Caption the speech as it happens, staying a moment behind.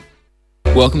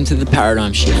Welcome to the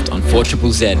Paradigm Shift on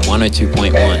 4ZZZ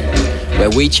 102.1, where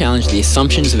we challenge the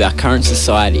assumptions of our current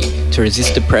society to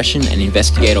resist oppression and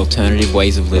investigate alternative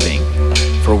ways of living,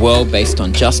 for a world based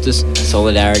on justice,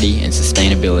 solidarity and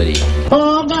sustainability.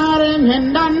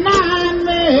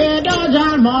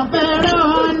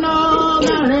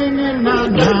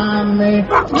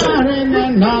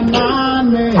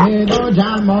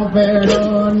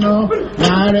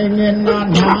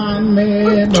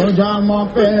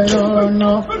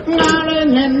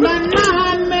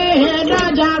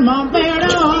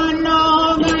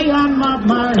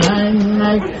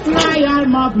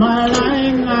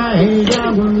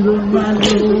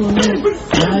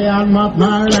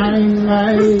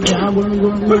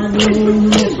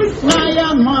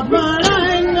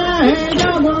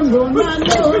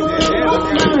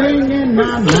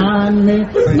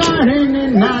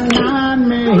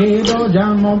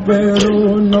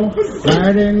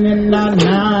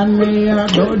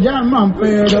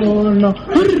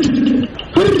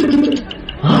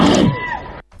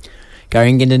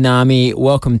 Garingandanami,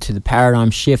 welcome to the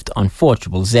Paradigm Shift on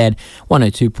 4ZZZ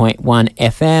 102.1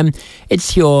 FM.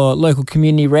 It's your local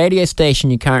community radio station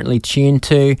you're currently tuned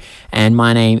to, and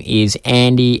my name is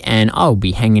Andy, and I'll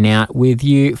be hanging out with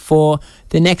you for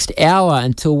the next hour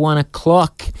until 1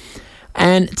 o'clock.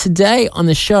 And today on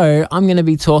the show, I'm going to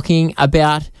be talking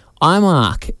about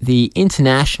IMARC, the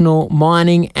International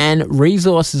Mining and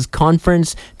Resources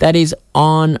Conference that is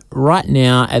on right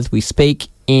now as we speak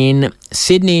in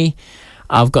Sydney.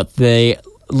 I've got the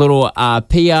little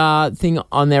PR thing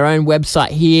on their own website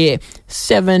here.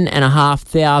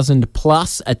 7,500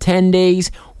 plus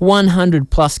attendees, 100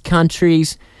 plus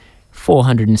countries,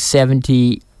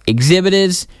 470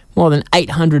 exhibitors, more than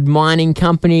 800 mining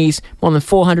companies, more than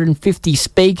 450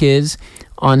 speakers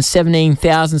on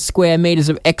 17,000 square metres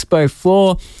of expo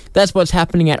floor. That's what's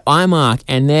happening at IMARC,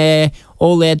 and they're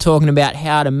talking about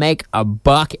how to make a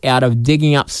buck out of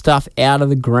digging up stuff out of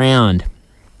the ground.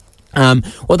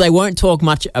 What they won't talk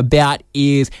much about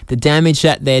is the damage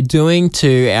that they're doing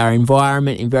to our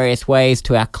environment in various ways,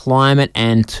 to our climate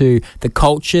and to the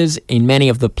cultures in many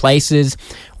of the places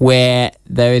where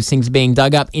those things are being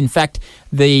dug up. In fact,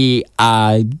 the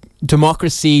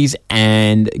democracies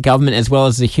and government, as well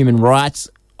as the human rights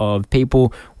of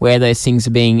people where those things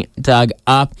are being dug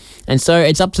up. And so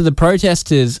it's up to the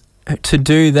protesters to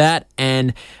do that,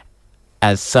 and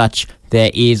as such,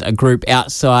 there is a group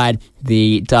outside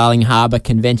the Darling Harbour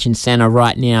Convention Centre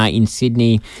right now in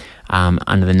Sydney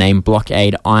under the name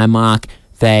Blockade IMARC.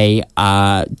 They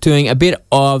are doing a bit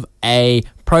of a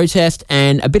protest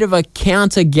and a bit of a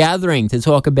counter-gathering to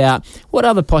talk about what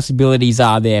other possibilities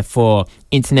are there for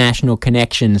international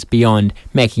connections beyond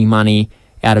making money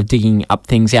out of digging up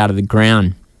things out of the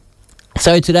ground.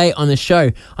 So today on the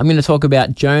show, I'm going to talk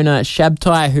about Jonah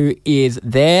Shabtay, who is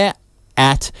there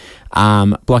at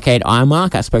Blockade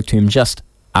IMARC. I spoke to him just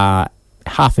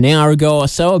half an hour ago or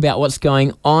so about what's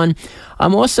going on.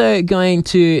 I'm also going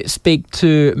to speak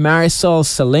to Marisol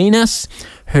Salinas,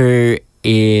 who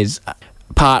is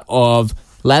part of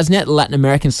LASNet, the Latin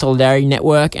American Solidarity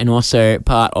Network, and also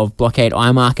part of Blockade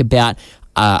IMARC, about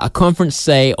a conference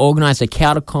they organised, a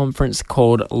counter-conference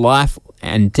called Life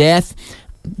and Death,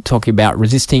 talking about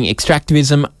resisting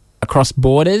extractivism across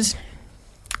borders.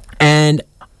 And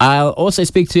I'll also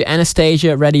speak to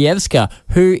Anastasia Radievska,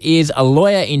 who is a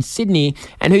lawyer in Sydney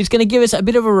and who's going to give us a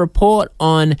bit of a report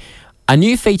on a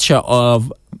new feature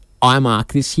of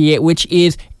IMARC this year, which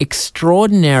is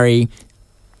extraordinary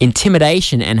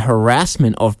intimidation and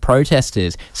harassment of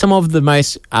protesters. Some of the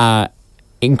most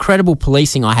incredible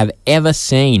policing I have ever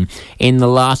seen. In the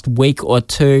last week or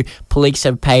two, police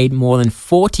have paid more than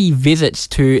 40 visits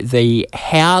to the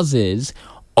houses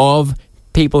of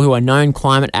people who are known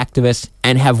climate activists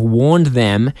and have warned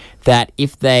them that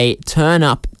if they turn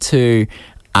up to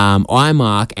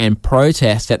IMARC and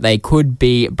protest, that they could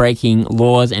be breaking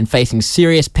laws and facing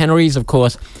serious penalties. Of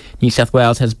course, New South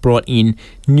Wales has brought in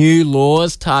new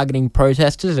laws targeting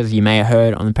protesters, as you may have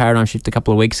heard on the Paradigm Shift a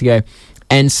couple of weeks ago.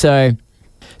 And so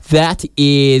that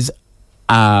is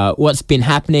what's been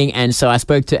happening. And so I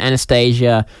spoke to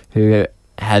Anastasia, who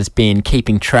has been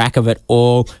keeping track of it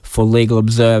all for legal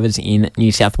observers in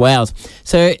New South Wales.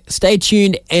 So stay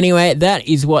tuned anyway. That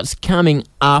is what's coming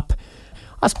up.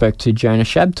 I spoke to Jonah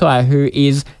Shabtay, who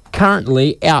is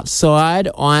currently outside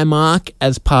IMARC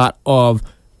as part of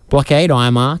Blockade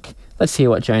IMARC. Let's hear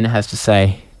what Jonah has to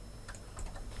say.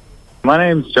 My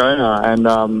name's Jonah, and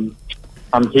I'm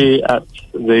here at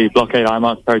the Blockade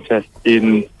IMARC protest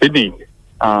in Sydney.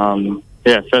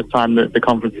 First time that the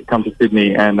conference has come to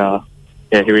Sydney, and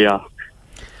here we are.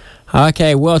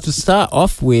 Okay, well, to start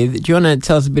off with, do you want to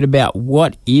tell us a bit about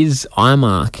what is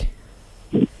IMARC?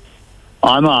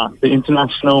 IMARC, the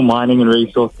International Mining and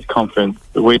Resources Conference,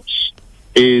 which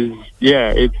is,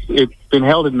 it's been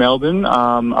held in Melbourne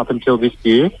up until this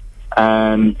year,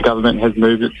 and the government has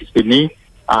moved it to Sydney.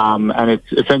 And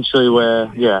it's essentially where,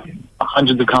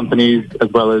 hundreds of companies as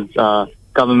well as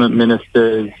government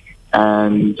ministers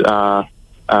and,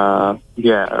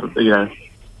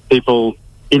 people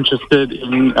interested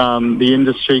in the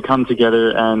industry come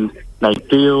together and make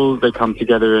deals. They come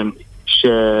together and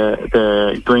share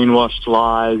their greenwashed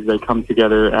lies. They come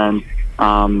together and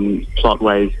plot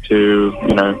ways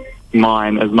to,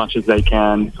 mine as much as they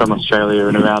can from Australia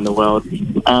and around the world.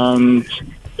 And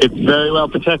it's very well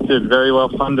protected, very well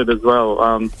funded as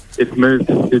well. It's moved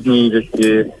to Sydney this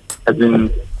year, has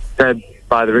been said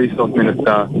by the Resource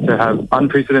Minister to have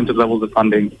unprecedented levels of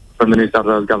funding from the New South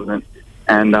Wales government.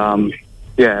 And,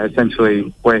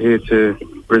 essentially we're here to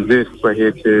resist, we're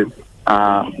here to,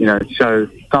 show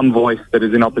some voice that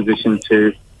is in opposition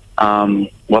to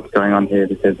what's going on here,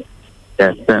 because,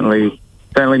 certainly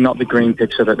not the green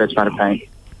picture that they're trying to paint.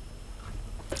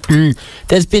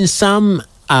 There's been some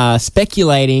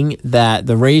speculating that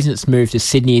the reason it's moved to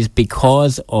Sydney is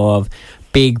because of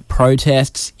big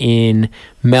protests in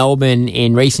Melbourne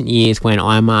in recent years when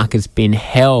IMARC has been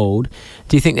held.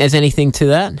 Do you think there's anything to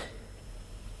that?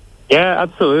 Yeah,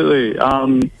 absolutely.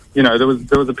 There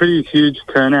was a pretty huge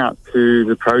turnout to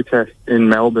the protest in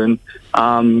Melbourne,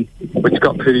 which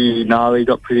got pretty gnarly,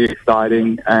 got pretty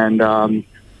exciting, and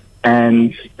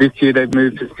this year they've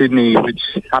moved to Sydney, which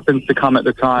happens to come at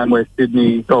the time where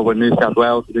New South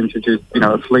Wales has introduced,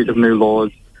 a fleet of new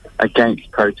laws against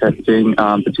protesting,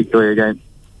 particularly against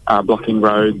blocking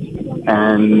roads,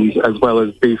 and as well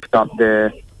as beefed up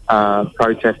their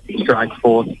protest strike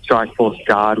force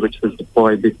guard, which was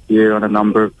deployed this year on a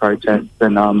number of protests.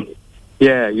 And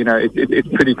it's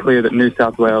pretty clear that New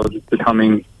South Wales is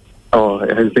becoming, or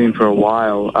it has been for a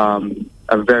while,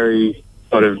 a very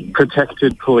sort of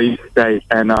protected police state,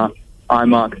 and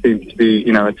IMARC seems to be,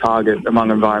 a target among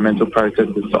environmental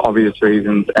protesters for obvious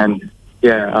reasons. And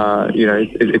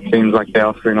it seems like they're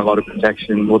offering a lot of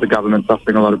protection, or the government's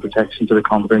offering a lot of protection to the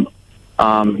conference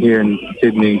here in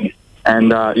Sydney.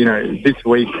 And this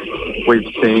week we've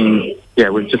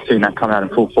just seen that come out in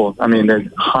full force. I mean, there's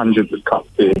hundreds of cops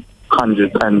here,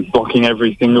 and blocking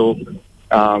every single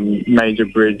major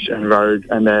bridge and road,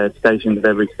 and they're stationed at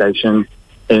every station.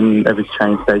 In every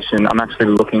train station. I'm actually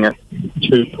looking at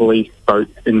 2 police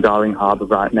boats in Darling Harbour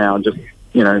right now, just,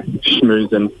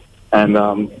 schmoozing. And,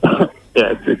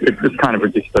 it's kind of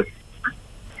ridiculous.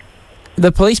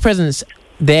 The police presence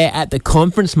there at the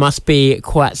conference must be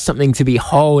quite something to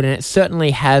behold, and it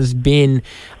certainly has been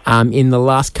in the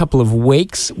last couple of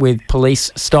weeks, with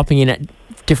police stopping in at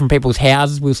different people's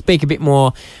houses. We'll speak a bit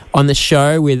more on the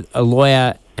show with a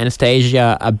lawyer,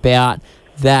 Anastasia, about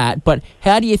that, but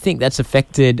how do you think that's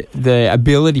affected the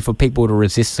ability for people to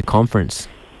resist the conference?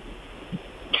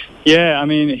 Yeah, I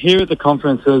mean, here at the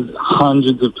conference there's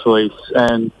hundreds of police,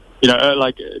 and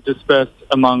dispersed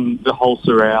among the whole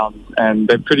surrounds, and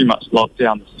they've pretty much locked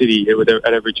down the city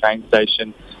at every train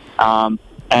station. I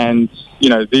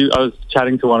was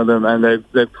chatting to one of them, and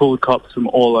they've pulled cops from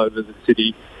all over the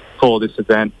city for this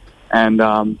event, and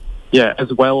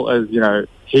as well as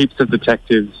heaps of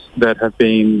detectives that have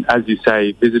been, as you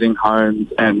say, visiting homes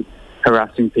and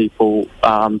harassing people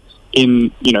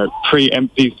in,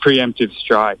 these preemptive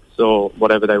strikes or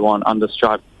whatever they want under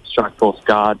strike force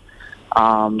guard,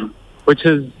 which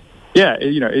is,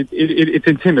 it's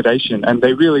intimidation, and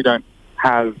they really don't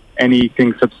have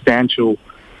anything substantial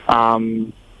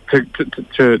to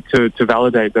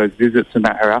validate those visits and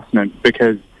that harassment,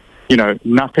 because,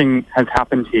 nothing has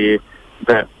happened here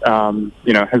that,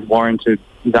 has warranted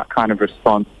that kind of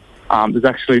response. There's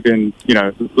actually been,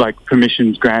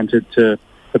 permissions granted to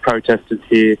the protesters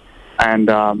here, and,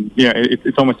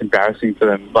 it's almost embarrassing for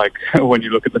them, when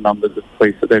you look at the numbers of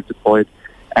police that they've deployed.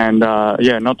 And,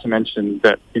 not to mention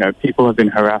that, people have been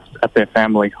harassed at their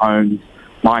family homes,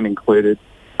 mine included.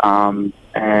 I've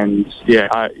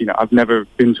never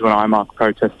been to an IMARC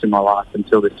protest in my life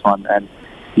until this one, and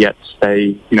yet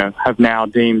they, have now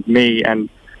deemed me and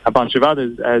a bunch of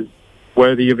others as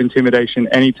worthy of intimidation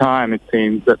any time it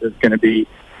seems that there's going to be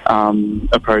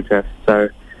a protest. So,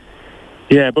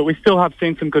 but we still have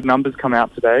seen some good numbers come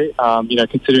out today.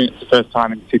 Considering it's the first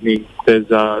time in Sydney, there's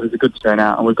a good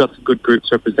turnout, and we've got some good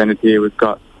groups represented here. We've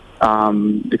got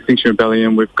Extinction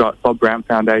Rebellion, we've got Bob Brown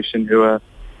Foundation, who are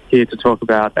here to talk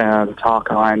about the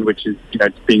Tarkine, which is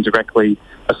being directly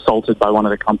assaulted by one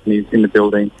of the companies in the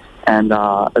building, and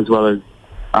as well as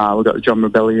We've got the John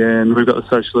Rebellion, we've got the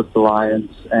Socialist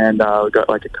Alliance, and we've got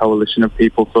like a coalition of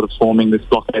people sort of forming this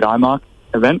Blockade IMARC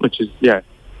event, which is,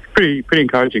 pretty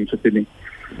encouraging for Sydney.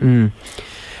 Mm.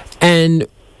 And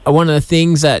one of the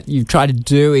things that you've tried to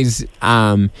do is,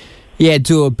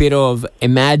 do a bit of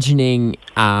imagining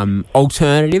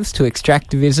alternatives to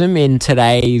extractivism in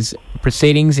today's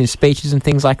proceedings, in speeches and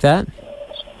things like that.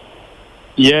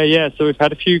 Yeah. So we've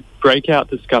had a few breakout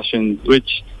discussions,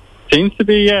 which seems to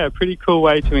be a pretty cool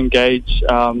way to engage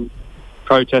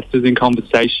protesters in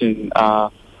conversation.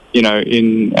 And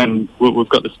we've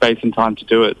got the space and time to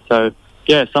do it. So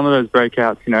some of those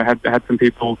breakouts, had some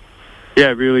people,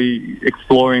 really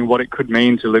exploring what it could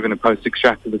mean to live in a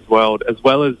post-extractivist world, as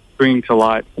well as bringing to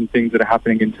light some things that are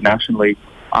happening internationally.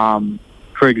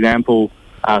 For example,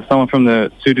 someone from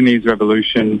the Sudanese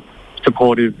Revolution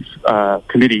supportive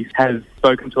committee has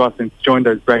spoken to us and joined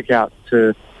those breakouts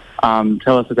to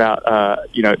tell us about,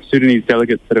 Sudanese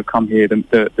delegates that have come here,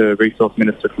 the resource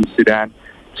minister from Sudan,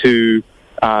 to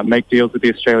make deals with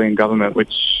the Australian government,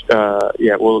 which,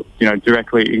 will,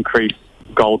 directly increase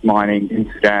gold mining in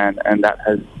Sudan, and that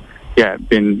has,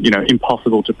 been,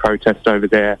 impossible to protest over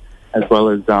there, as well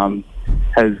as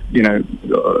has,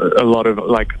 a lot of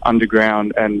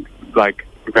underground and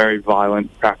very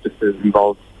violent practices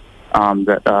involved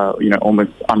that are,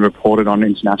 almost unreported on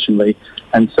internationally.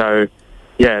 And so,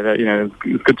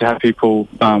 it's good to have people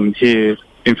here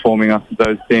informing us of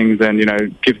those things, and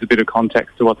gives a bit of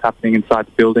context to what's happening inside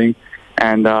the building.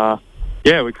 And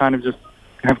we kind of just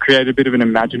have created a bit of an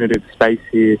imaginative space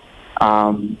here,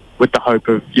 with the hope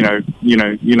of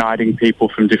uniting people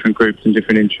from different groups and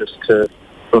different interests to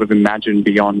sort of imagine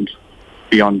beyond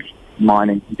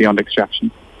mining, beyond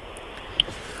extraction.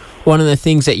 One of the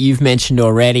things that you've mentioned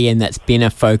already, and that's been a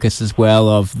focus as well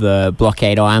of the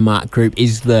Blockade IMARC group,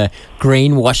 is the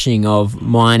greenwashing of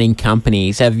mining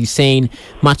companies. Have you seen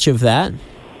much of that?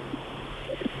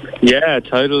 Yeah,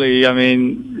 totally. I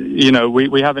mean,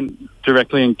 we haven't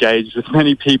directly engaged with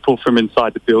many people from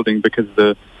inside the building because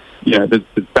there's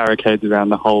barricades around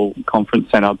the whole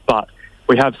conference centre, but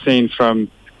we have seen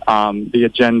from the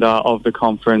agenda of the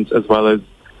conference, as well as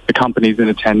the companies in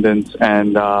attendance,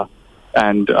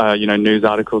 and news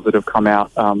articles that have come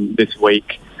out this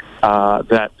week,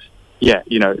 that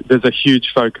there's a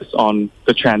huge focus on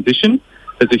the transition.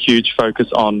 There's a huge focus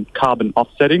on carbon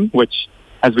offsetting, which,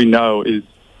 as we know, is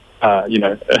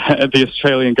the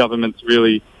Australian government's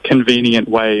really convenient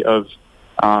way of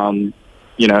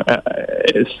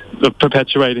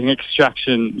perpetuating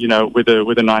extraction, with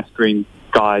a nice green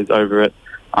guise over it.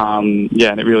 And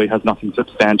it really has nothing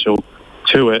substantial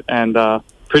to it. And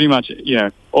pretty much,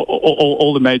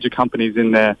 all the major companies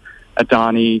in there,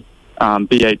 Adani,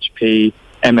 BHP,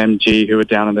 MMG, who are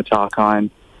down in the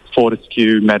Tarkine,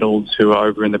 Fortescue Metals, who are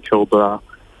over in the Pilbara,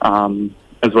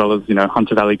 as well as,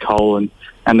 Hunter Valley Coal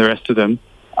and the rest of them.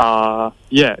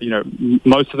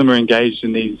 Most of them are engaged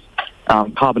in these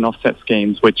carbon offset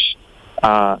schemes, which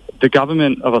the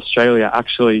government of Australia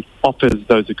actually offers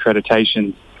those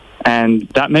accreditations. And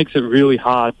that makes it really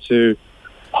hard to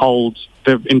hold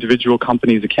the individual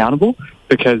companies accountable,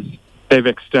 because they've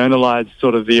externalized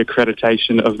sort of the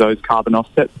accreditation of those carbon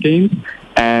offset schemes.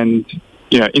 And,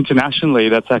 internationally,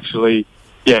 that's actually,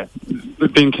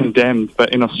 been condemned.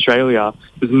 But in Australia,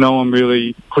 there's no one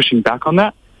really pushing back on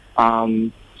that.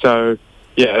 That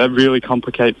really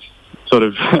complicates sort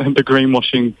of the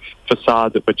greenwashing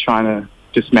facade that we're trying to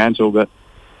dismantle. But,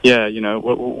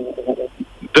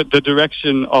 the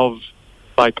direction of,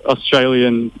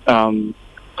 Australian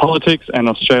politics and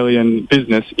Australian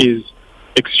business is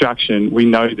extraction. We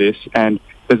know this, and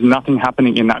there's nothing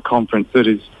happening in that conference that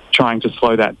is trying to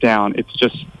slow that down. It's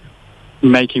just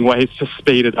making ways to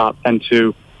speed it up and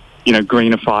to,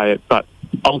 greenify it. But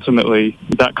ultimately,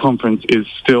 that conference is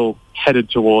still headed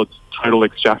towards total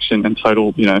extraction and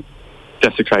total,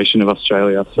 desecration of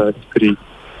Australia. So it's pretty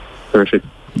horrific.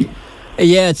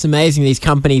 Yeah, it's amazing. These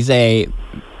companies, they're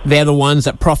the ones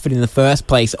that profit in the first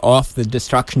place off the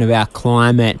destruction of our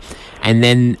climate, and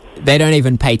then they don't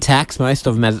even pay tax, most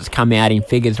of them, as it's come out in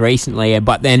figures recently.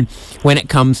 But then when it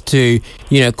comes to,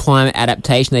 climate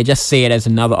adaptation, they just see it as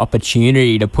another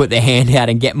opportunity to put their hand out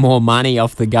and get more money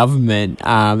off the government.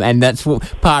 And that's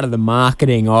part of the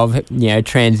marketing of,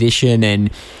 transition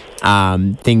and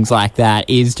things like that,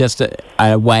 is just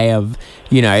a way of,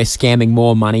 scamming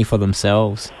more money for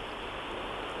themselves.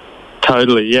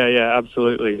 Totally, yeah,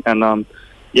 absolutely. And,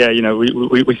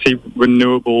 we see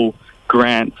renewable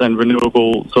grants and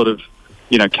renewable sort of,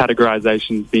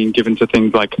 categorizations being given to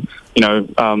things like,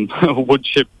 wood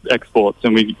chip exports.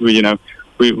 And as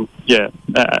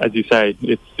you say,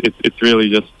 it's really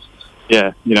just,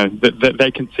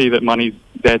 they can see that money's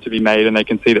there to be made, and they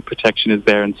can see that protection is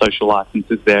there and social license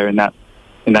is there in that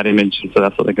image, and so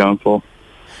that's what they're going for.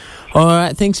 All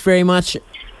right, thanks very much,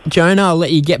 Jonah. I'll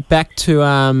let you get back to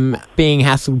being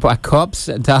hassled by cops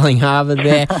at Darling Harbour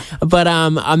there. But,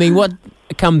 what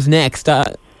comes next?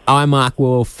 IMARC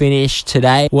will finish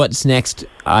today. What's next,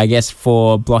 I guess,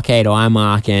 for Blockade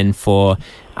IMARC and for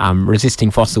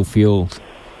resisting fossil fuels?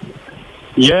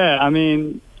 Yeah,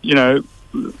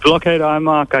 Blockade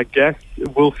IMARC, I guess,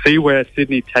 we'll see where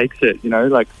Sydney takes it.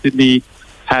 Sydney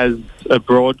has a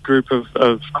broad group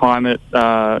of climate,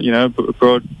 a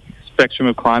broad spectrum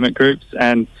of climate groups,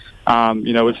 and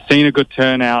we've seen a good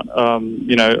turnout,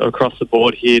 across the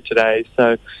board here today.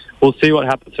 So we'll see what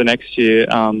happens for next year.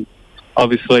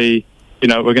 Obviously,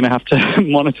 we're going to have to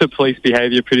monitor police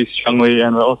behaviour pretty strongly,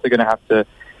 and we're also going to have to,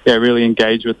 really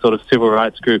engage with sort of civil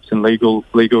rights groups and legal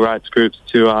rights groups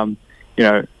to,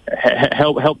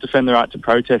 help defend the right to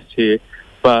protest here.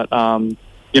 But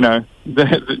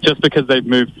just because they've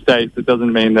moved states, it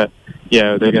doesn't mean that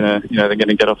they're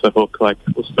gonna get off the hook. Like,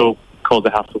 we'll still cause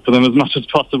a hassle for them as much as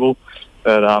possible.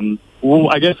 But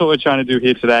I guess what we're trying to do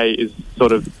here today is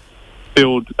sort of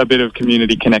build a bit of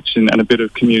community connection and a bit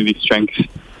of community strength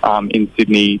in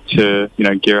Sydney to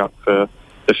gear up for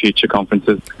the future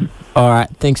conferences. All right,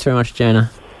 thanks very much,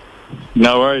 Jonah.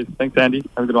 No worries. Thanks, Andy.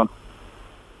 Have a good one.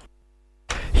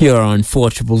 You're on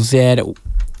 4ZZZ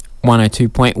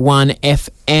 102.1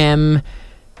 FM.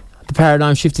 The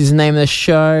Paradigm Shift is the name of the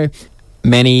show.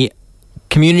 Many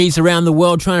communities around the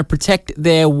world trying to protect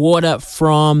their water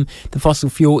from the fossil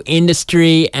fuel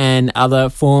industry and other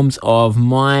forms of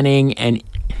mining and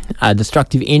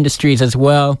destructive industries as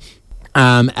well.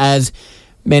 As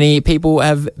many people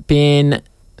have been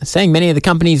saying, many of the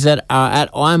companies that are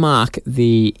at IMARC,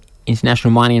 the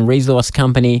International Mining and Resource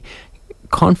Company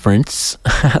conference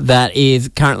that is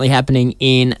currently happening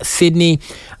in Sydney,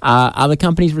 are the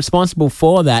companies responsible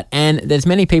for that. And there's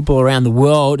many people around the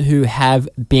world who have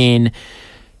been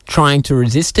trying to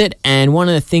resist it. And one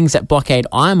of the things that Blockade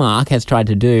IMARC has tried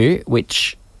to do,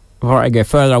 which, before I go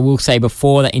further, I will say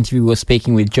before that interview we were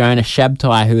speaking with Jonah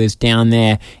Shabtay, who is down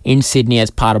there in Sydney as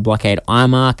part of Blockade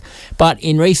IMARC. But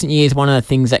in recent years, one of the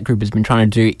things that group has been trying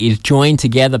to do is join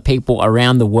together people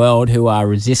around the world who are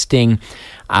resisting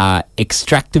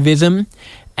extractivism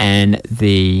and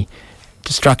the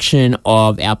destruction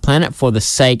of our planet for the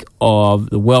sake of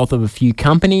the wealth of a few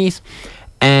companies.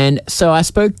 And so I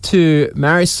spoke to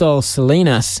Marisol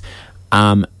Salinas,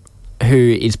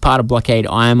 who is part of Blockade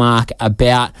IMARC,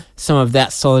 about some of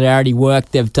that solidarity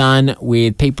work they've done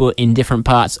with people in different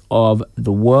parts of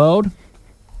the world.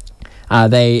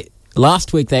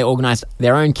 Last week they organised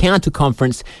their own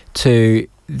counter-conference to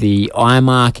the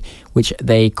IMARC, which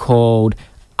they called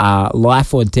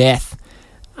Life or Death,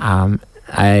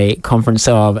 a conference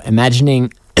of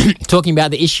talking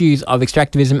about the issues of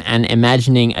extractivism and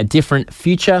imagining a different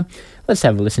future. Let's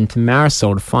have a listen to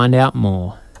Marisol to find out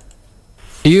more.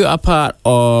 You are part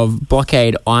of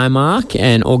Blockade IMARC,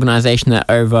 an organisation that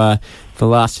over the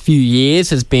last few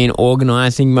years has been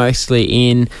organising mostly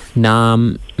in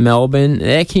Melbourne.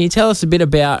 Can you tell us a bit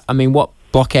about, what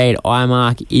Blockade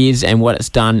IMARC is and what it's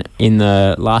done in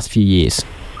the last few years?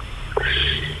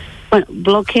 Well,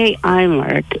 Blockade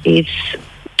IMARC is,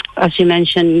 as you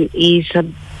mentioned,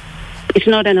 it's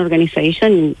not an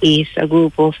organization. It's a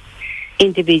group of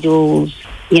individuals,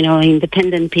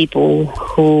 independent people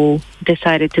who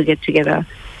decided to get together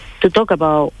to talk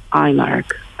about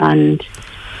IMARC and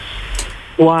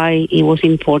why it was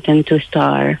important to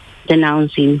start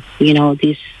denouncing,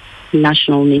 this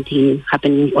national meeting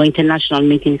happening or international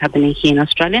meeting happening here in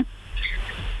Australia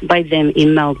by them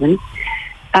in Melbourne.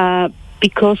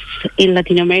 Because in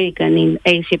Latin America and in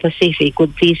Asia Pacific,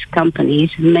 with these companies,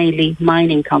 mainly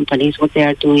mining companies, what they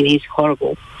are doing is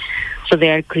horrible. So they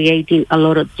are creating a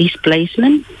lot of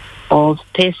displacement of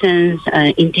peasants,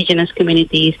 indigenous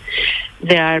communities.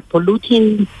 They are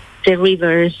polluting the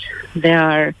rivers. They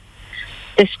are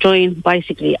destroying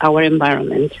basically our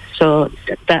environment. So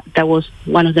that was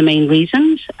one of the main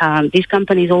reasons. These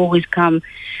companies always come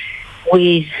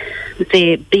with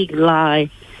the big lie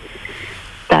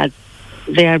that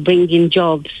they are bringing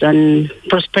jobs and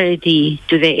prosperity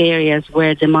to the areas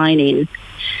where the mining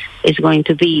is going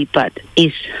to be, but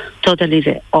it's totally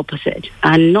the opposite.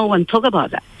 And no one talk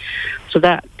about that. So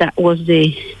that was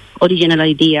the original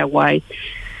idea why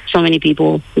so many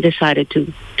people decided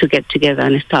to get together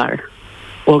and start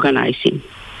organizing.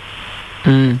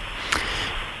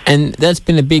 And that's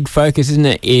been a big focus, isn't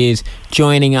it, is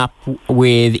joining up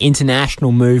with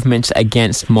international movements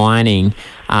against mining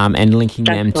and linking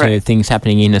them to things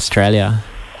happening in Australia.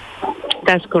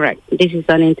 That's correct. This is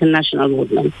an international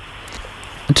movement.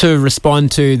 To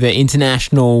respond to the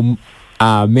International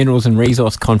Minerals and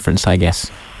Resource Conference, I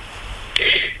guess.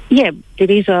 Yeah, there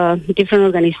is different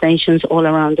organizations all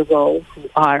around the world who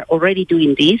are already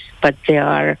doing this, but they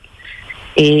are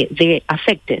the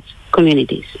affected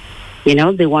communities. You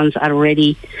know, the ones are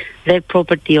already, their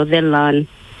property or their land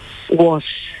was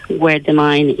where the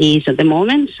mine is at the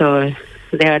moment, so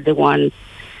they are the ones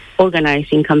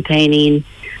organizing, campaigning,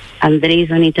 and there is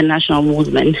an international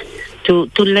movement to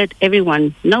let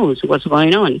everyone knows what's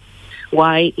going on,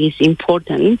 why it's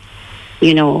important,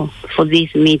 you know, for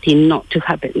this meeting not to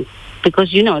happen.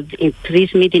 Because, you know,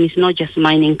 this meeting is not just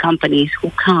mining companies who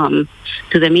come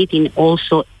to the meeting,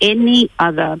 also any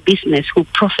other business who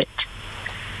profit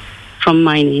from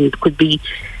mining. It could be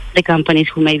the companies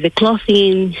who make the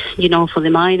clothing, you know, for the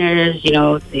miners, you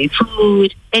know, the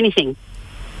food, anything.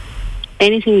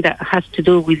 Anything that has to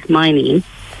do with mining,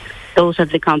 those are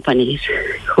the companies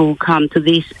who come to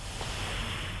this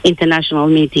international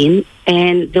meeting.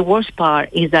 And the worst part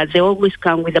is that they always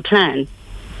come with a plan.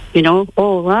 You know,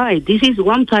 all right, this is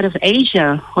one part of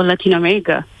Asia or Latin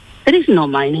America. There is no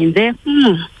mining there.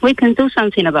 We can do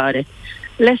something about it.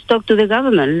 Let's talk to the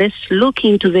government. Let's look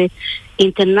into the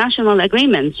international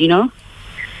agreements, you know.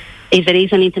 If there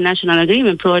is an international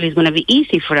agreement, probably it's going to be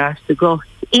easy for us to go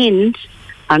in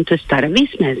and to start a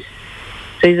business.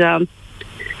 So it's,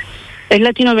 in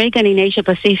Latin America and in Asia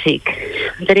Pacific,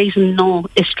 there is no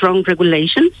strong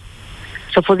regulations.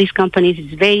 So for these companies,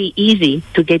 it's very easy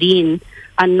to get in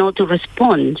and not to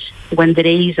respond when there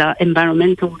is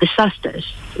environmental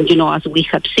disasters, you know, as we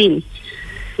have seen,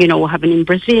 you know, what happened in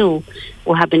Brazil,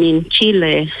 what happened in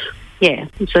Chile. Yeah,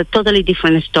 it's a totally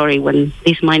different story when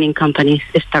these mining companies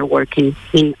start working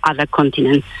in other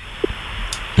continents.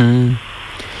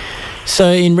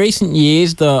 So in recent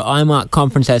years, the IMARC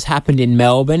conference has happened in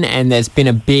Melbourne, and there's been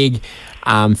a big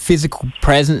physical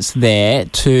presence there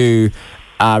to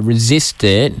resist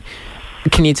it.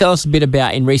 Can you tell us a bit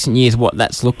about, in recent years, what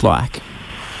that's looked like?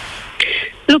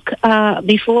 Look,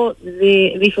 before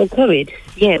COVID,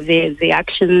 yeah, the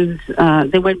actions,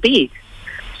 they were big.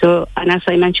 So, and as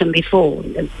I mentioned before,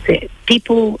 the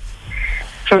people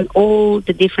from all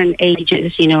the different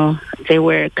ages, you know, they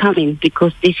were coming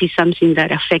because this is something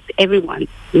that affects everyone.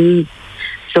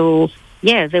 So,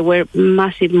 yeah, there were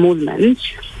massive movements.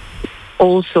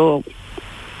 Also,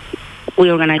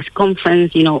 we organized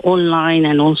conference, you know, online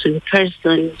and also in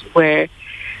person, where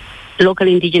local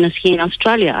indigenous here in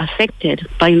Australia affected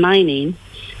by mining,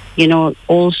 you know,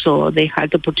 also they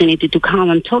had the opportunity to come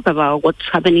and talk about what's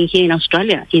happening here in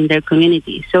Australia in their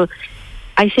community. So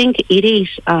I think it is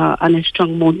a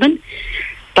strong movement,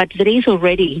 but there is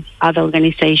already other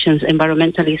organizations,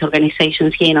 environmentalist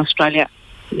organizations here in Australia,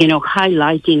 you know,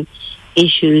 highlighting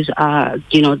issues,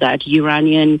 you know, that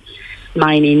uranium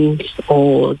mining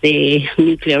or the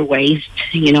nuclear waste,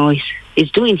 you know,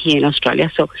 is doing here in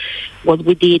Australia. So what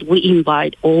we did, we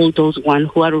invite all those ones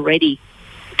who are already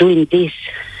doing this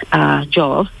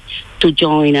job to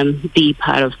join and be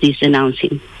part of this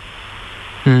announcing.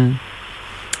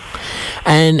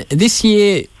 And this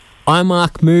year,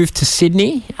 IMARC moved to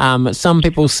Sydney. Some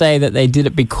people say that they did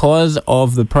it because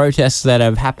of the protests that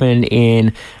have happened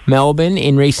in Melbourne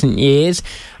in recent years.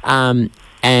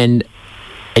 And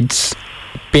it's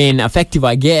been effective,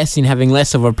 I guess, in having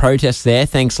less of a protest there,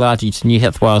 thanks largely to New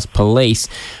South Wales Police.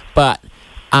 But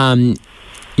Blockade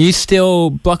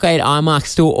IMARC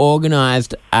still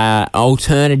organised an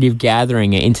alternative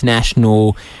gathering, an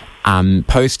international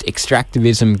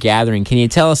post-extractivism gathering. Can you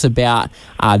tell us about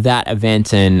that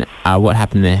event and what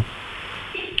happened there?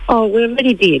 Oh, we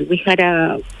already did. We had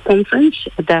a conference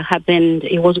that happened.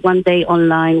 It was one day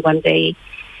online, one day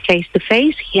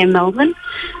face-to-face here in Melbourne.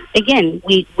 Again,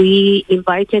 we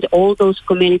invited all those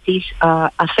communities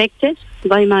affected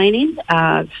by mining.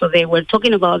 So they were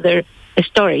talking about their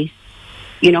stories.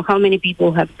 You know, how many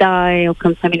people have died of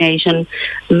contamination,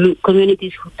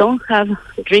 communities who don't have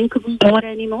drinkable water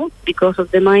anymore because of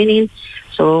the mining.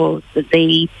 So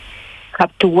they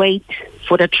have to wait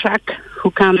for the truck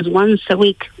who comes once a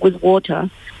week with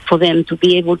water for them to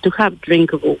be able to have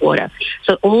drinkable water.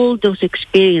 So all those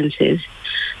experiences,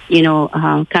 you know,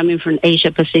 coming from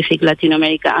Asia Pacific, Latin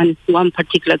America, and one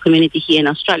particular community here in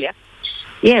Australia.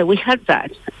 Yeah, we had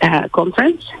that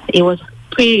conference. It was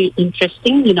pretty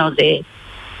interesting, you know, the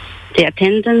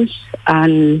attendance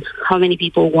and how many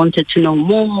people wanted to know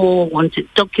more, wanted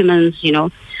documents, you know.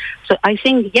 So I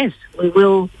think, yes, we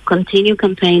will continue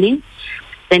campaigning,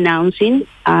 denouncing,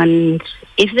 and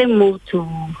if they move to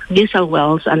New South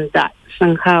Wales and that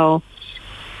somehow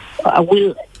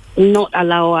will not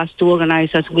allow us to organize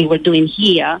as we were doing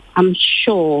here, I'm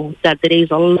sure that there is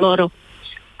a lot of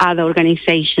other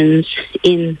organizations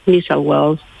in New South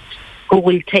Wales who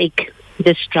will take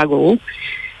the struggle.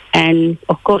 And,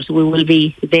 of course, we will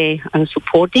be there and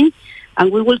supporting.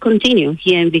 And we will continue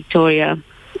here in Victoria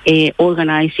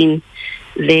organizing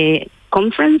the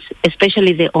conference,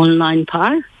 especially the online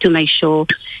part, to make sure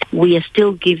we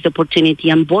still give the opportunity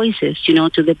and voices,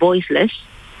 to the voiceless,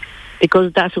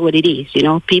 because that's what it is,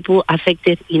 people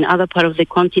affected in other part of the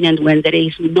continent when there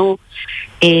is no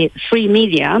free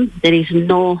media, there is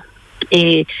no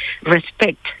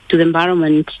respect to the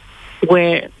environment,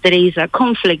 where there is a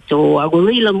conflict or a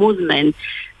guerrilla movement,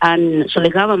 and so the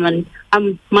government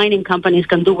and mining companies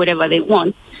can do whatever they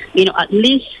want, at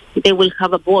least they will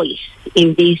have a voice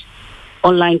in this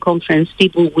online conference.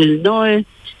 People will know,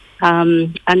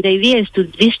 and the idea is to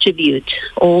distribute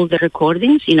all the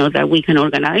recordings, that we can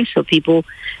organize so people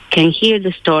can hear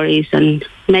the stories and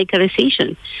make a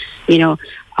decision.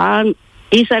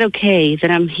 Is that okay that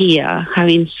I'm here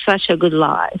having such a good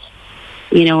life?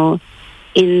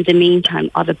 In the meantime,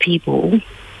 other people,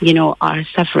 are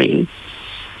suffering,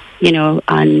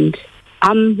 and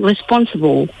I'm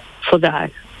responsible for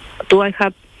that. Do I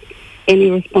have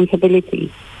any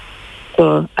responsibility?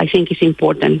 So I think it's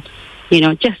important,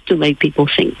 just to make people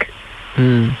think.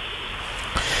 Mm.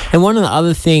 And one of the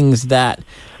other things that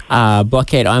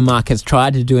Blockade IMARC has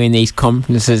tried to do in these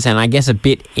conferences, and I guess a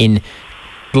bit in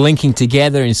linking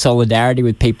together in solidarity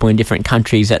with people in different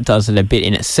countries, that does it a bit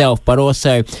in itself, but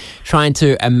also trying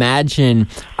to imagine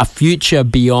a future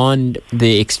beyond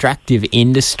the extractive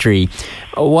industry.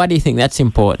 Why do you think that's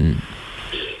important?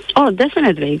 Oh,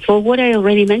 definitely. For what I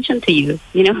already mentioned to you,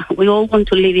 we all want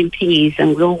to live in peace,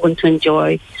 and we all want to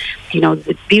enjoy,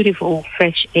 the beautiful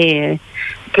fresh air,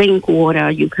 drink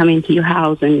water. You come into your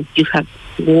house and you have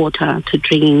water to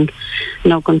drink,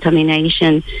 no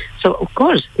contamination. So, of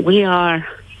course, we are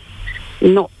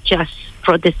not just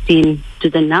protesting to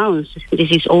denounce.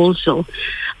 This is also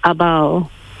about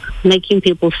making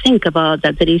people think about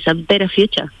that there is a better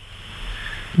future,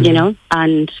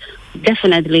 and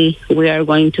definitely we are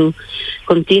going to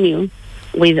continue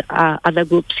with other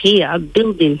groups here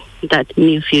building that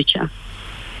new future.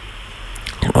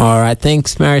 All right,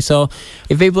 thanks, Marisol.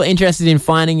 If people are interested in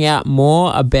finding out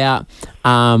more about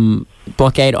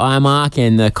Blockade IMARC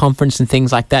and the conference and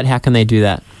things like that, how can they do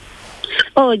that?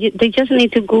 Oh, they just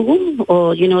need to Google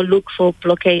or, look for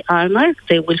Blockade IMARC.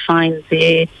 They will find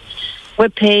the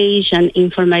webpage and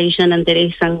information, and there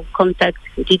is some contact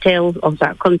details of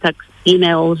that, contact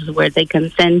emails where they can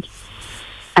send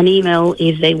an email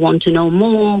if they want to know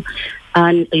more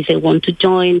and if they want to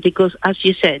join. Because, as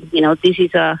you said,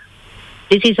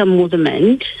 this is a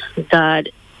movement that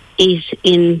is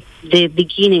in the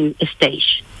beginning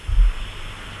stage.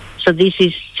 So this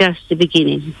is just the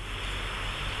beginning.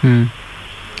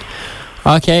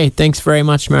 Okay, thanks very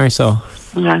much, Marisol.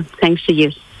 Thanks to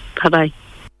you. Bye-bye.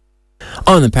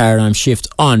 On the Paradigm Shift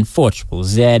on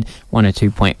 4ZZZ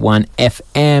 102.1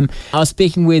 FM. I was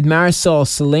speaking with Marisol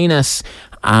Salinas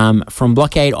from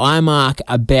Blockade IMARC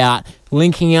about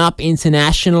linking up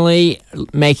internationally,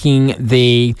 making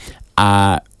the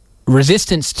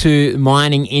resistance to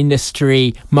mining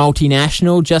industry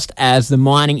multinational, just as the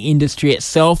mining industry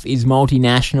itself is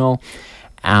multinational.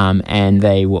 And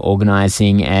they were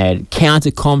organising a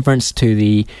counter-conference to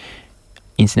the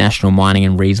International Mining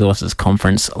and Resources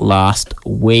Conference last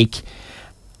week.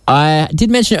 I did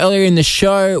mention earlier in the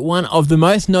show, one of the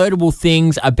most notable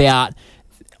things about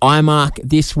IMARC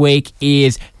this week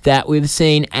is that we've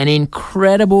seen an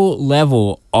incredible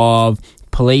level of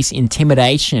police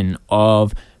intimidation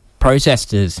of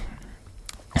protesters.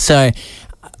 So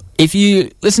if you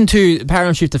listen to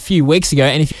Paradigm Shift a few weeks ago,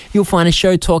 and you'll find a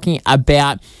show talking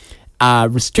about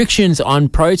restrictions on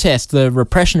protest, the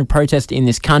repression of protest in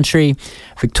this country.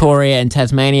 Victoria and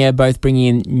Tasmania both bringing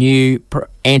in new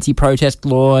anti-protest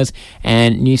laws,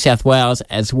 and New South Wales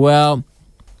as well.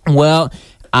 Well,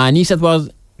 New South Wales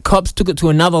cops took it to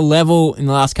another level in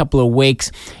the last couple of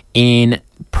weeks in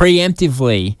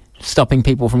preemptively stopping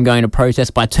people from going to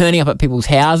protest by turning up at people's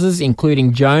houses,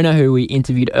 including Jonah, who we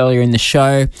interviewed earlier in the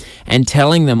show, and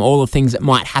telling them all the things that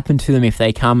might happen to them if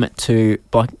they come to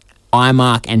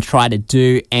IMARC and try to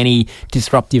do any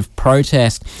disruptive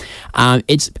protest.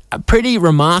 It's a pretty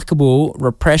remarkable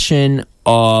repression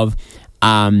of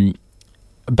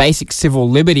basic civil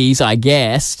liberties, I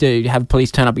guess, to have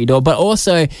police turn up at your door, but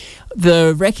also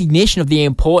the recognition of the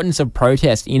importance of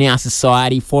protest in our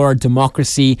society for a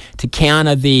democracy to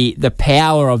counter the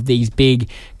power of these big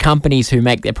companies who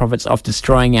make their profits off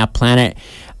destroying our planet.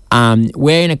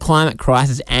 We're in a climate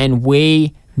crisis, and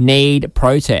we need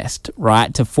protest,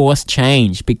 right, to force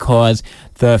change, because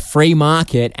the free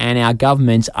market and our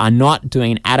governments are not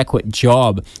doing an adequate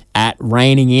job at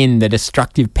reining in the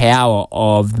destructive power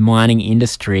of the mining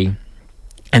industry.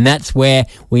 And that's where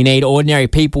we need ordinary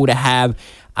people to have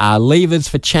levers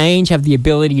for change, have the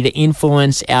ability to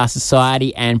influence our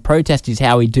society, and protest is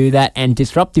how we do that, and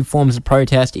disruptive forms of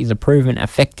protest is a proven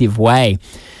effective way.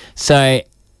 So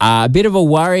a bit of a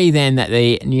worry then that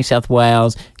the New South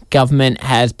Wales government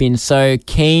has been so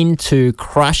keen to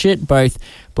crush it, both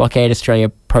Blockade Australia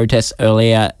protests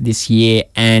earlier this year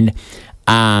and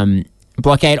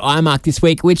Blockade IMARC this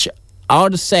week, which I'll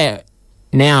just say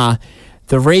now,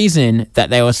 the reason that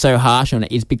they were so harsh on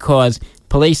it is because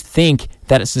police think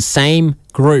that it's the same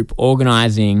group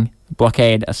organising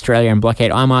Blockade Australia and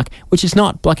Blockade IMARC, which is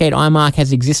not. Blockade IMARC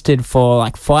has existed for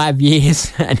like 5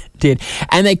 years and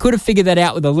they could have figured that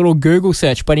out with a little Google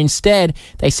search, but instead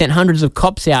they sent hundreds of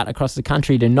cops out across the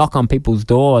country to knock on people's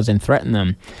doors and threaten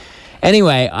them.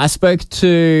 Anyway, I spoke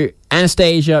to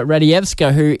Anastasia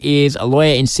Radievska, who is a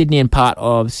lawyer in Sydney and part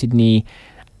of Sydney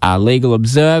Legal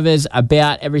Observers,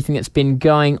 about everything that's been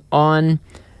going on.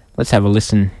 Let's have a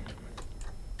listen.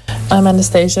 I'm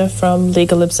Anastasia from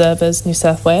Legal Observers New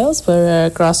South Wales. We're a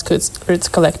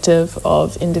grassroots collective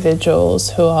of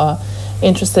individuals who are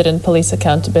interested in police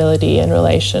accountability in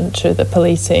relation to the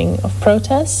policing of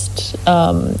protest,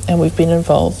 and we've been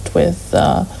involved with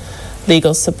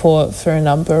legal support for a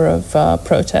number of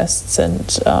protests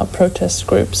and protest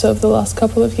groups over the last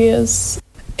couple of years.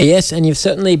 Yes, and you've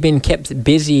certainly been kept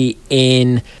busy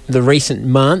in the recent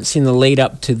months in the lead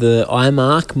up to the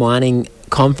IMARC mining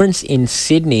conference in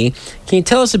Sydney. Can you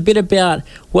tell us a bit about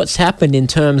what's happened in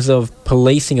terms of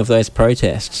policing of those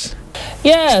protests?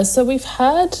 Yeah, so we've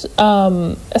had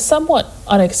a somewhat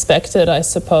unexpected, I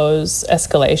suppose,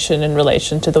 escalation in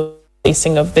relation to the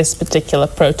policing of this particular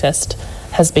protest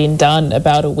has been done.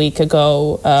 About a week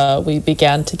ago, we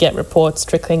began to get reports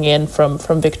trickling in from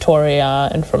Victoria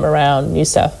and from around New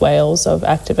South Wales of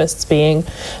activists being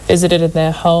visited in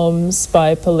their homes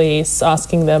by police,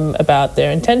 asking them about their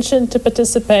intention to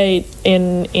participate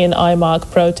in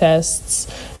IMARC protests,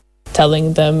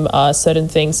 telling them certain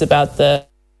things about the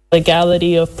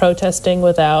legality of protesting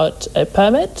without a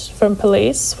permit from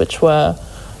police, which were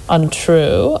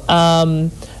untrue.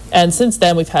 And since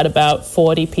then, we've had about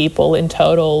 40 people in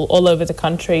total all over the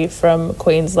country, from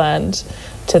Queensland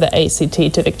to the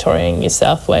ACT to Victoria and New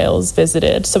South Wales,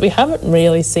 visited. So we haven't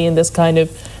really seen this kind of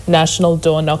national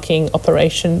door-knocking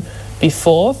operation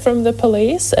before from the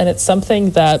police. And it's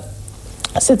something that,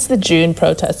 since the June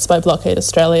protests by Blockade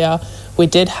Australia, we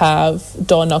did have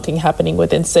door-knocking happening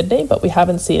within Sydney, but we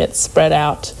haven't seen it spread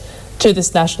out to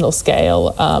this national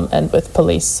scale, and with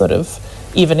police sort of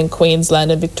even in Queensland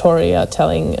and Victoria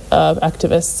telling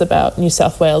activists about New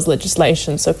South Wales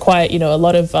legislation. So quite, a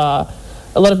lot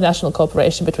of national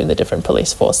cooperation between the different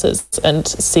police forces, and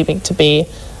seeming to be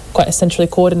quite a centrally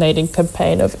coordinating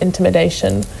campaign of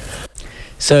intimidation.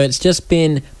 So it's just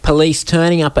been police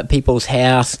turning up at people's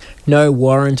house, no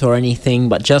warrant or anything,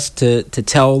 but just to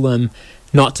tell them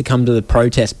not to come to the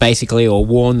protest, basically, or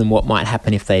warn them what might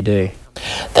happen if they do.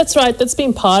 That's right, that's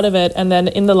been part of it. And then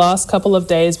in the last couple of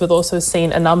days, we've also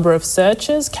seen a number of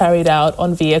searches carried out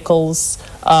on vehicles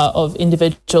of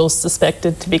individuals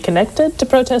suspected to be connected to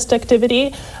protest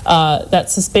activity. That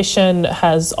suspicion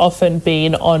has often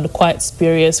been on quite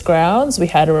spurious grounds. We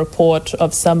had a report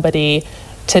of somebody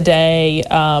today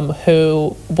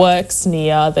who works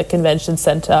near the convention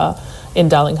centre in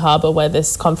Darling Harbour, where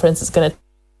this conference is going to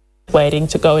waiting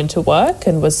to go into work,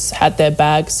 and had their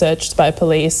bag searched by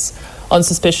police on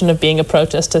suspicion of being a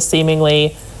protester,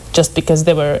 seemingly just because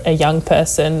they were a young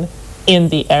person in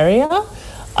the area.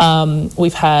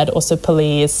 We've had also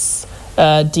police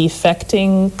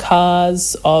defecting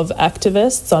cars of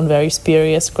activists on very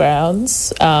spurious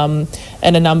grounds, and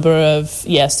a number of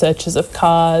searches of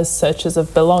cars, searches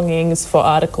of belongings for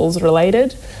articles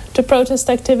related to protest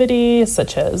activity,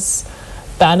 such as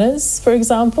banners, for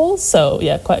example. So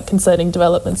quite concerning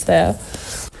developments there.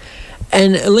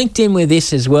 And linked in with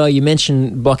this as well, you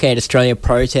mentioned Blockade Australia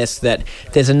protests, that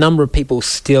there's a number of people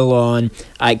still on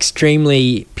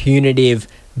extremely punitive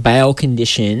bail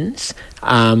conditions,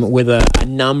 with a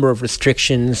number of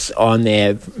restrictions on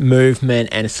their movement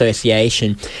and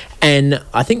association. And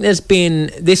I think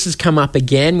this has come up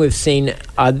again. We've seen,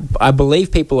 I believe,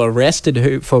 people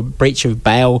arrested for breach of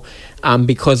bail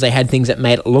because they had things that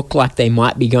made it look like they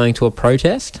might be going to a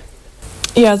protest.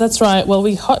 Yeah, that's right. Well,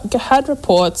 we had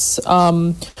reports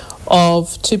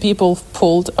of two people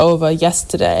pulled over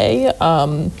yesterday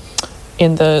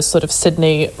in the sort of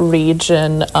Sydney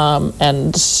region,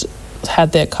 and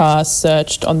had their cars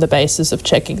searched on the basis of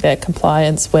checking their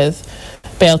compliance with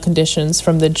bail conditions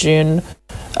from the June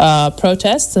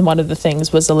protests, and one of the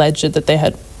things was alleged that they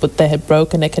had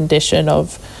broken a condition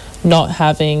of not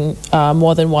having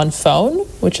more than one phone,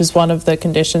 which is one of the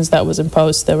conditions that was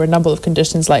imposed. There were a number of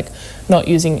conditions like not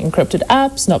using encrypted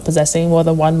apps, not possessing more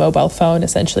than one mobile phone,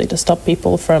 essentially to stop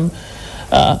people from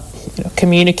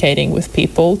communicating with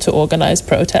people to organize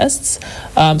protests.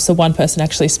 So one person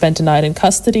actually spent a night in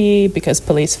custody because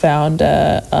police found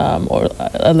or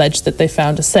alleged that they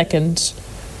found a second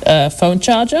phone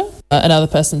charger. Another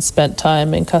person spent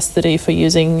time in custody for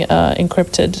using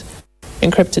encrypted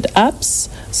apps.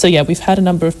 So yeah, we've had a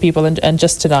number of people, and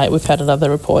just tonight we've had another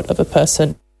report of a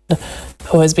person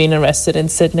who has been arrested in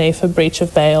Sydney for breach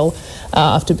of bail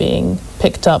after being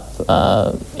picked up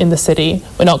in the city.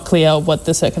 We're not clear what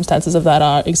the circumstances of that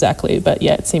are exactly, but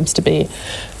yeah, it seems to be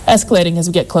escalating as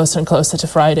we get closer and closer to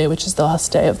Friday, which is the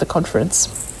last day of the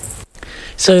conference.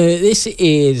 So this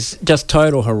is just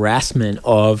total harassment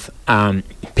of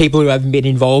people who have been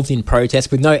involved in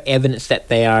protests with no evidence that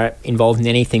they are involved in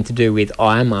anything to do with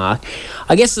IMARC.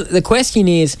 I guess the question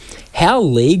is, how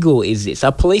legal is this?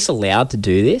 Are police allowed to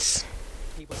do this?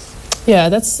 Yeah,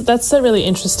 that's a really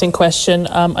interesting question.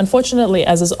 Unfortunately,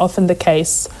 as is often the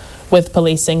case with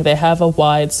policing, they have a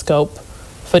wide scope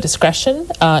for discretion.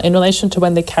 In relation to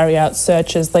when they carry out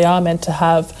searches, they are meant to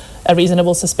have a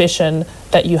reasonable suspicion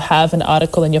that you have an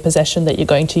article in your possession that you're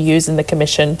going to use in the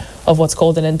commission of what's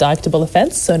called an indictable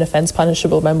offence, so an offence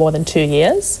punishable by more than 2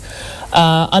 years.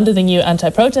 Under the new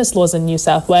anti-protest laws in New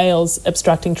South Wales,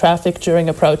 obstructing traffic during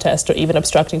a protest or even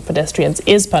obstructing pedestrians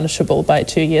is punishable by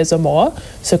 2 years or more,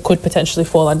 so could potentially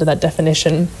fall under that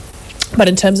definition. But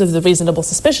in terms of the reasonable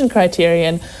suspicion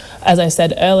criterion, as I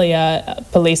said earlier,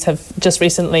 police have just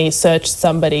recently searched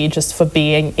somebody just for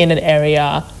being in an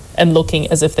area and looking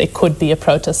as if they could be a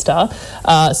protester.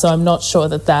 So I'm not sure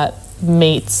that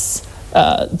meets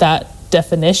that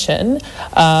definition.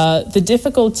 The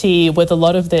difficulty with a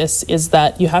lot of this is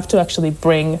that you have to actually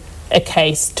bring a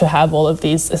case to have all of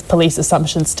these police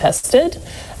assumptions tested.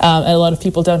 And a lot of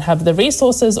people don't have the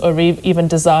resources or even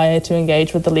desire to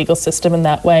engage with the legal system in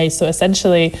that way. So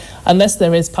essentially, unless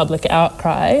there is public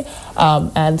outcry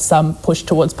and some push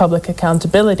towards public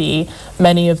accountability,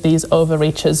 many of these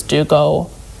overreaches do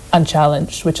go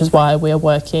unchallenged, which is why we're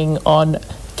working on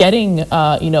getting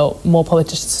more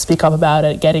politicians to speak up about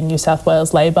it, getting New South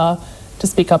Wales Labor to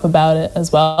speak up about it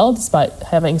as well, despite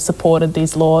having supported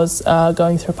these laws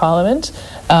going through Parliament.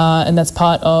 And that's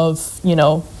part of,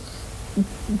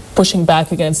 pushing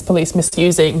back against police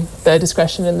misusing their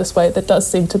discretion in this way that does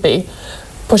seem to be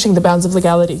pushing the bounds of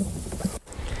legality.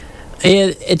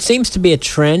 It seems to be a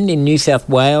trend in New South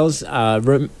Wales. I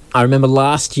remember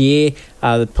last year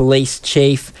the police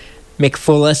chief Mick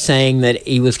Fuller saying that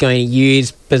he was going to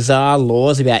use bizarre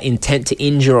laws about intent to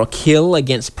injure or kill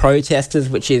against protesters,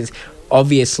 which is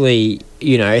obviously,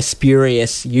 a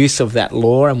spurious use of that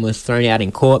law, and was thrown out in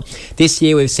court. This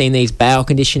year we've seen these bail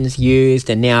conditions used,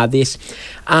 and now this.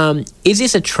 Is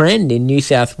this a trend in New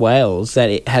South Wales that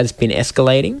it has been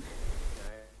escalating?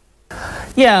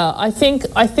 Yeah, I think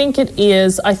it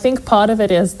is. I think part of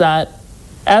it is that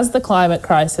as the climate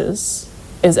crisis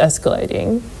is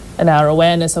escalating and our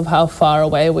awareness of how far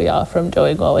away we are from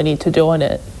doing what we need to do on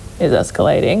it is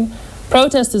escalating,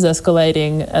 protest is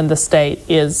escalating, and the state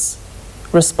is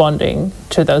responding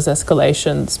to those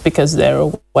escalations because they're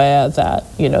aware that,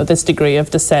 this degree of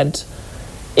dissent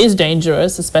is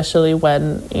dangerous, especially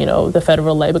when, the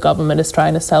federal Labor government is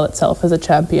trying to sell itself as a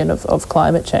champion of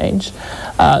climate change.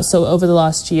 So over the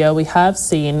last year, we have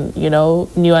seen,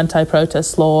 new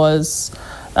anti-protest laws,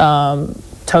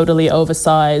 totally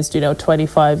oversized,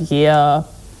 25-year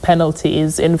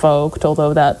penalties invoked,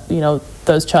 although that,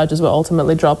 those charges were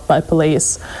ultimately dropped by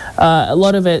police. A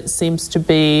lot of it seems to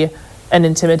be an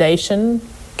intimidation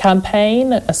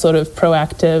campaign, a sort of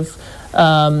proactive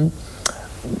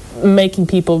making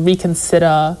people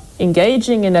reconsider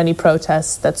engaging in any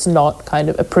protests that's not kind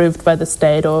of approved by the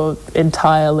state or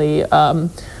entirely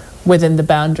within the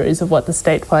boundaries of what the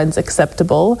state finds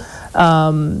acceptable.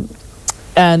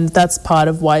 And that's part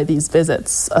of why these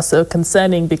visits are so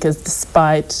concerning, because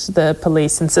despite the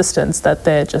police insistence that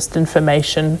they're just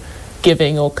information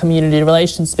giving or community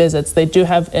relations visits, they do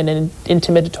have an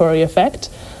intimidatory effect,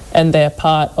 and they're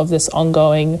part of this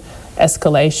ongoing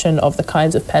escalation of the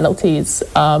kinds of penalties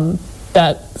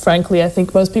that, frankly, I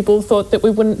think most people thought that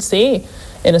we wouldn't see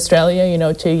in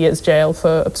Australia. 2 years jail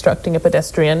for obstructing a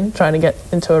pedestrian trying to get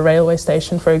into a railway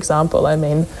station, for example. I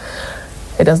mean,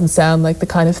 it doesn't sound like the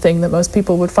kind of thing that most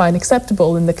people would find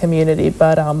acceptable in the community,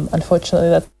 but unfortunately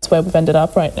that's where we've ended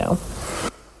up right now.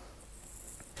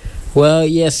 Well,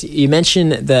 yes, you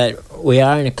mentioned that we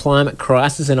are in a climate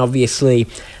crisis, and obviously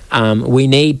we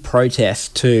need protests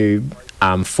to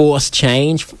force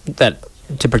change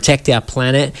to protect our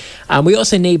planet. We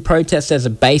also need protests as a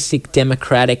basic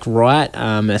democratic right,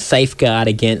 a safeguard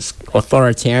against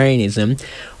authoritarianism.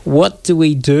 What do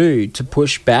we do to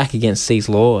push back against these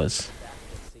laws?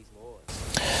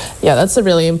 Yeah, that's a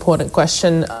really important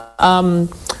question.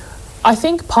 I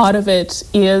think part of it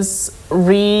is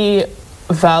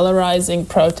revalorizing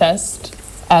protest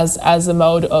as a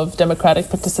mode of democratic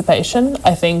participation.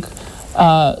 I think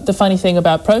the funny thing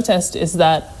about protest is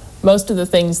that most of the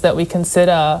things that we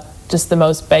consider just the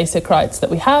most basic rights that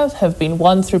we have been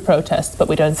won through protest, but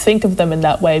we don't think of them in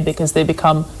that way because they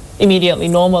become immediately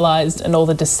normalized, and all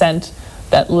the dissent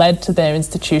that led to their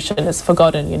institution is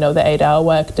forgotten. You know, the 8-hour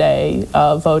workday,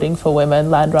 voting for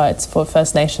women, land rights for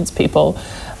First Nations people.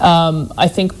 I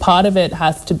think part of it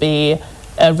has to be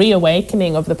a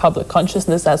reawakening of the public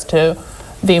consciousness as to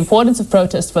the importance of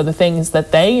protest for the things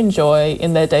that they enjoy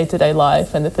in their day-to-day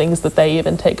life and the things that they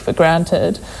even take for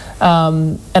granted.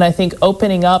 And I think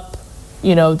opening up,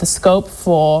 you know, the scope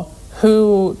for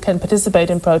who can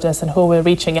participate in protest and who we're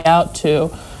reaching out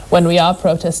to when we are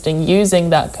protesting, using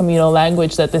that communal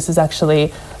language, that this is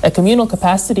actually a communal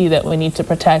capacity that we need to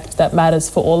protect, that matters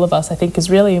for all of us, I think is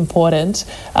really important.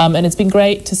 And it's been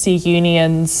great to see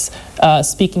unions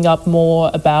speaking up more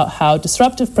about how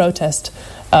disruptive protest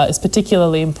is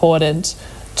particularly important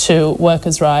to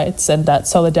workers' rights, and that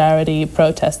solidarity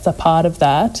protests are part of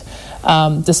that,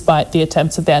 despite the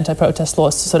attempts of the anti-protest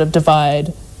laws to sort of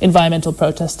divide environmental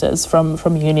protesters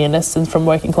from unionists and from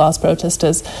working class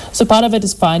protesters. So part of it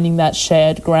is finding that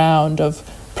shared ground of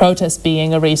protest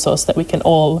being a resource that we can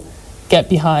all get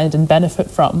behind and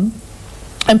benefit from.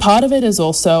 And part of it is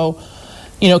also,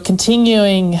 you know,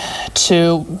 continuing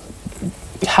to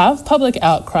have public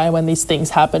outcry when these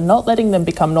things happen, not letting them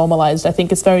become normalized. I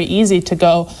think it's very easy to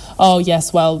go, oh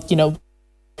yes, well, you know,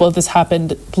 well, this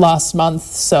happened last month,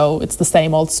 so it's the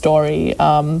same old story.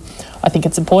 I think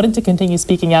it's important to continue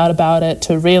speaking out about it,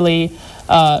 to really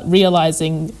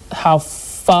realizing how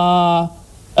far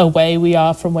away we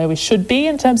are from where we should be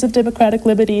in terms of democratic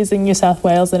liberties in New South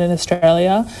Wales and in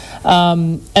Australia,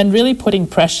 and really putting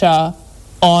pressure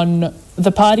on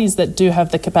the parties that do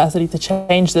have the capacity to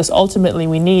change this. Ultimately,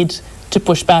 we need to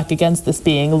push back against this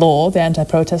being law, the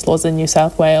anti-protest laws in New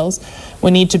South Wales. We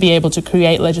need to be able to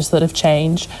create legislative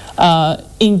change.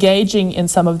 Engaging in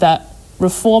some of that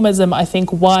reformism, I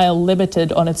think, while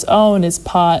limited on its own, is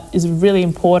a really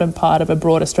important part of a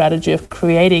broader strategy of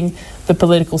creating the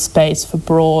political space for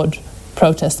broad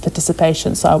protest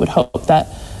participation. So I would hope that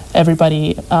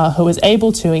everybody who is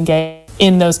able to engage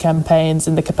in those campaigns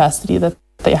in the capacity that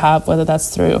they have, whether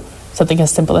that's through something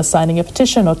as simple as signing a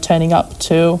petition or turning up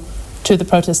to the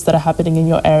protests that are happening in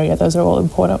your area. Those are all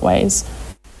important ways.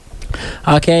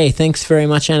 Okay, thanks very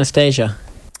much, Anastasia.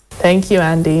 Thank you,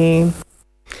 Andy.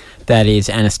 That is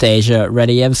Anastasia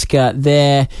Radievska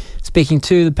there, speaking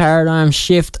to the Paradigm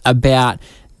Shift about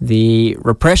the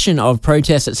repression of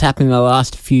protests that's happened in the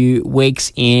last few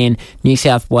weeks in New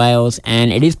South Wales,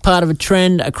 and it is part of a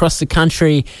trend across the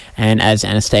country. And as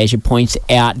Anastasia points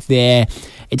out there,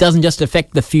 it doesn't just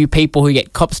affect the few people who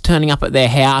get cops turning up at their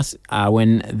house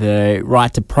when the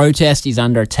right to protest is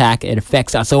under attack. It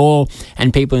affects us all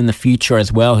and people in the future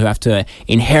as well, who have to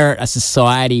inherit a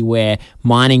society where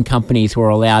mining companies were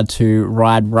allowed to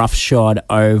ride roughshod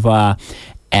over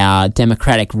our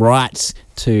democratic rights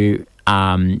to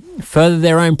further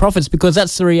their own profits, because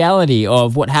that's the reality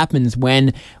of what happens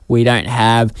when we don't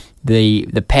have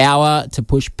the power to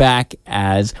push back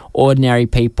as ordinary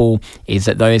people, is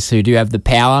that those who do have the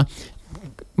power,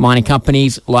 mining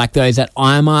companies like those at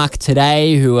IMARC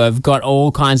today, who have got all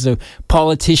kinds of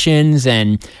politicians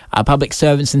and public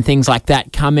servants and things like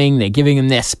that coming, they're giving them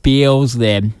their spiels,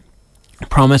 they're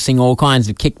promising all kinds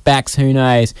of kickbacks, who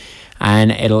knows,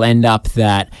 and it'll end up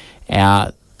that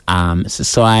our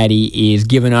society is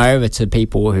given over to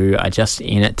people who are just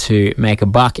in it to make a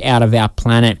buck out of our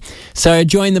planet. So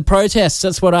join the protests,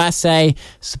 that's what I say.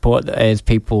 Support those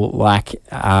people like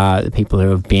the people who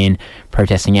have been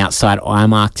protesting outside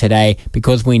IMARC today,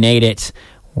 because we need it.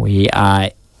 We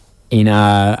are in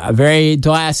a very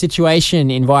dire situation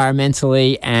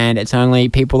environmentally, and it's only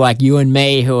people like you and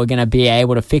me who are going to be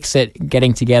able to fix it,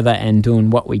 getting together and doing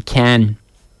what we can.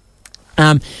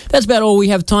 That's about all we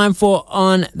have time for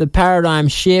on The Paradigm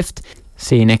Shift.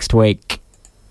 See you next week.